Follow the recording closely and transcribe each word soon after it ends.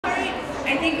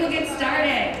I think we'll get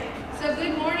started. So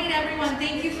good morning, everyone.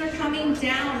 Thank you for coming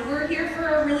down. We're here for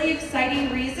a really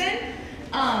exciting reason.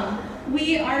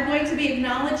 We are going to be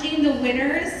acknowledging the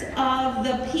winners of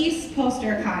the Peace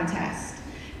Poster Contest.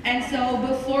 And so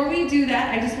before we do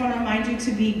that, I just want to remind you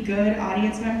to be good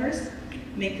audience members.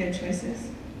 Make good choices.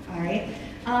 All right.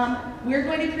 We're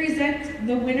going to present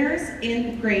the winners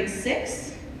in grade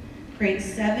 6, grade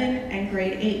 7, and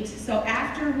grade 8. So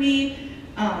after we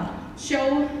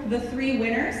show the 3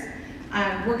 winners,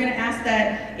 we're going to ask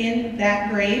that in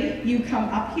that grade you come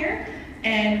up here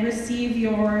and receive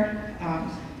your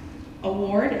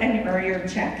award or your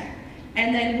check.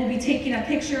 And then we'll be taking a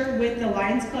picture with the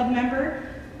Lions Club member.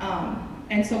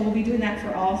 And so we'll be doing that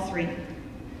for all 3.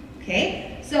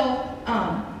 Okay? So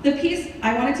the piece,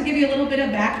 I wanted to give you a little bit of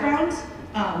background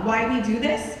why we do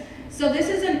this. So this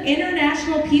is an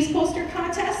international peace poster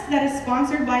contest that is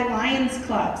sponsored by Lions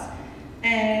Clubs.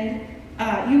 And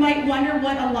you might wonder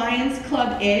what a Lions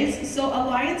Club is. So a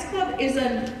Lions Club is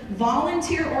a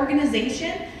volunteer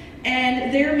organization,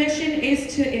 and their mission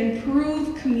is to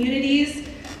improve communities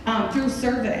through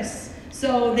service.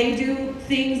 So they do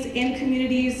things in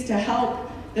communities to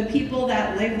help the people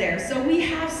that live there. So we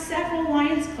have several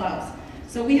Lions Clubs.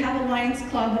 So we have a Lions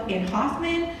Club in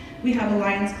Hoffman. We have a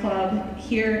Lions Club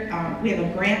here. We have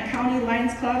a Grant County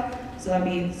Lions Club. So that'd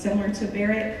be similar to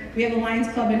Barrett. We have a Lions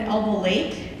Club in Elbow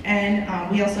Lake,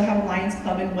 and we also have a Lions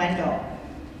Club in Wendell.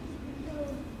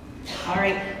 All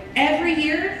right, every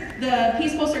year the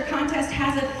Peace Poster Contest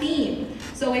has a theme.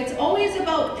 So it's always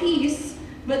about peace,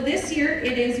 but this year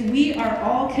it is We Are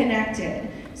All Connected.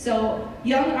 So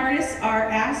young artists are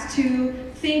asked to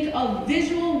think of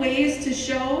visual ways to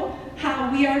show how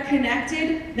we are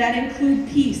connected that include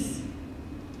peace.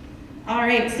 All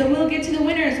right, so we'll get to the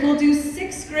winners. We'll do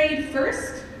 6th grade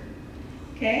first.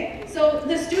 Okay, so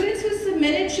the students who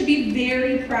submitted should be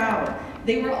very proud.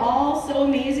 They were all so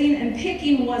amazing, and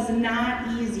picking was not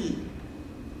easy.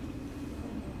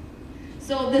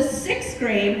 So the 6th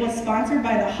grade was sponsored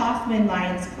by the Hoffman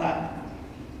Lions Club.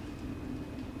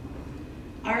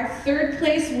 Our 3rd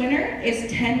place winner is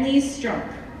Tenley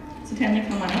Strunk. So Tenley,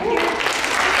 come on up here.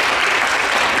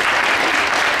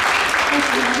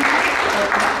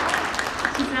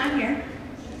 She's not here.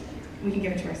 We can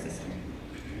give it to our sister.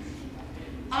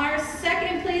 Our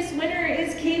 2nd place winner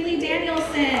is Kaylee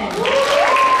Danielson.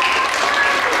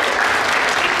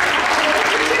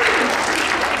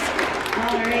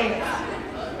 All right.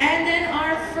 And then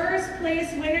our 1st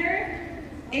place winner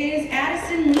is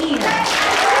Addison Lee.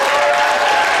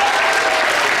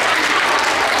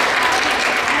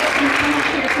 Addison, come up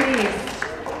here, please.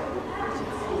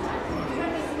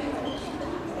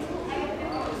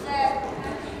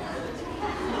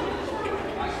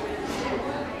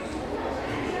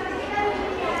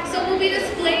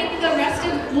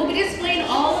 We'll be displaying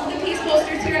all of the peace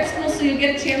posters here at school, so you'll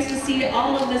get a chance to see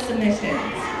all of the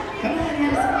submissions. Come on,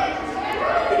 Addison.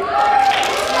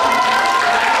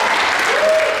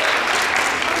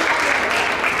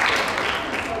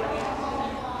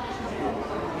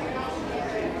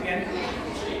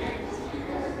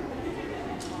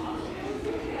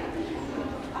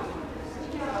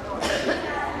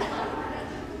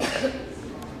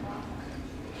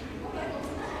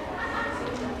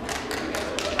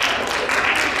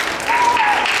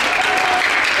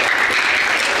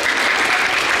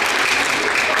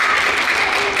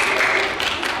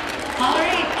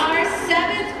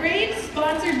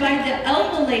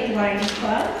 Lions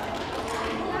Club.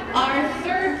 Our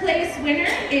 3rd place winner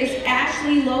is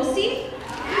Ashley Losey.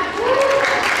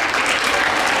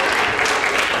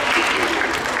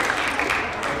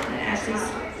 Ashley's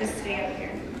just stay up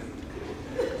here.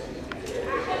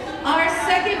 Our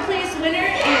 2nd place winner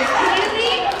is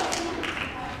Haley.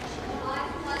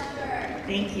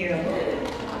 Thank you.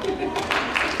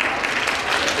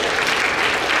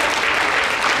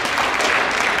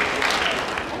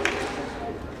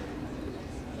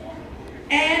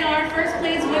 And our 1st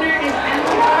place winner is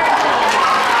Emily Barton.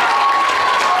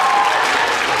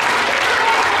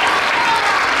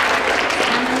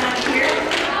 Emma not here?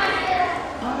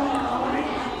 Oh, all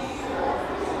right.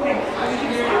 Okay, are we going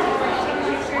to take a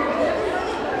picture?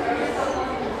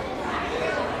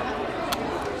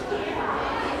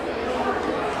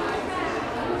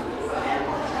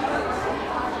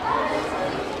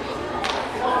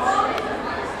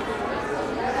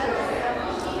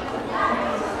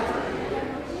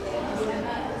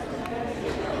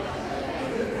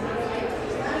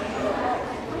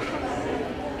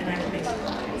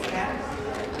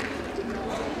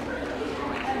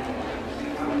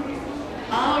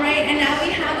 And now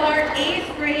we have our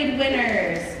 8th grade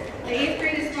winners. The 8th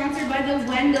grade is sponsored by the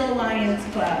Wendell Lions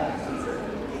Club.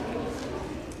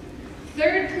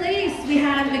 Third place, we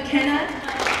have McKenna.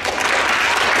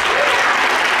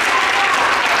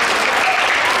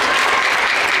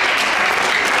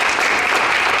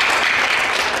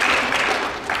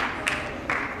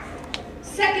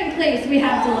 Second place, we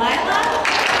have Delilah.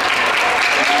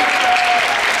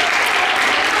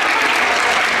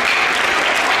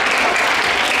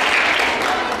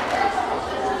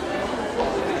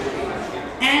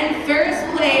 And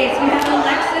first place, we have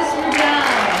Alexis Rudell.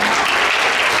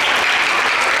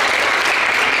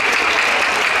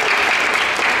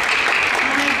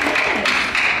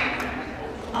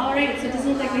 All right, so it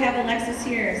doesn't look like we have Alexis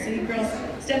here. So you girls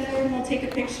step forward and we'll take a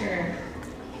picture.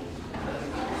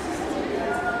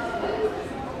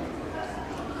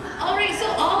 All right, so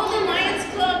all of the Lions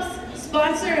Clubs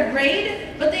sponsor a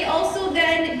grade, but they also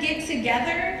then get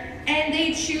together and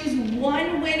they choose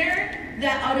one winner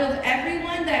that out of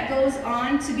everyone that goes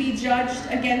on to be judged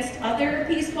against other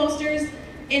peace posters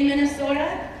in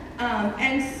Minnesota.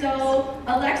 And so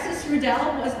Alexis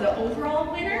Rudell was the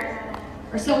overall winner.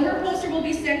 So her poster will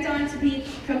be sent on to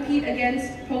compete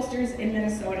against posters in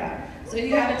Minnesota. So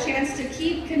you have a chance to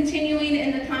keep continuing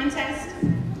in the contest.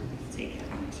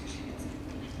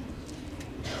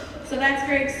 So that's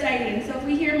very exciting. So if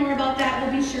we hear more about that,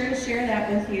 we'll be sure to share that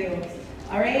with you.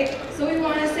 All right, so we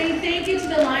want to say thank you to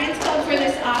the Lions Club for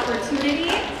this opportunity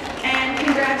and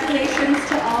congratulations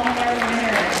to all of our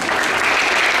winners.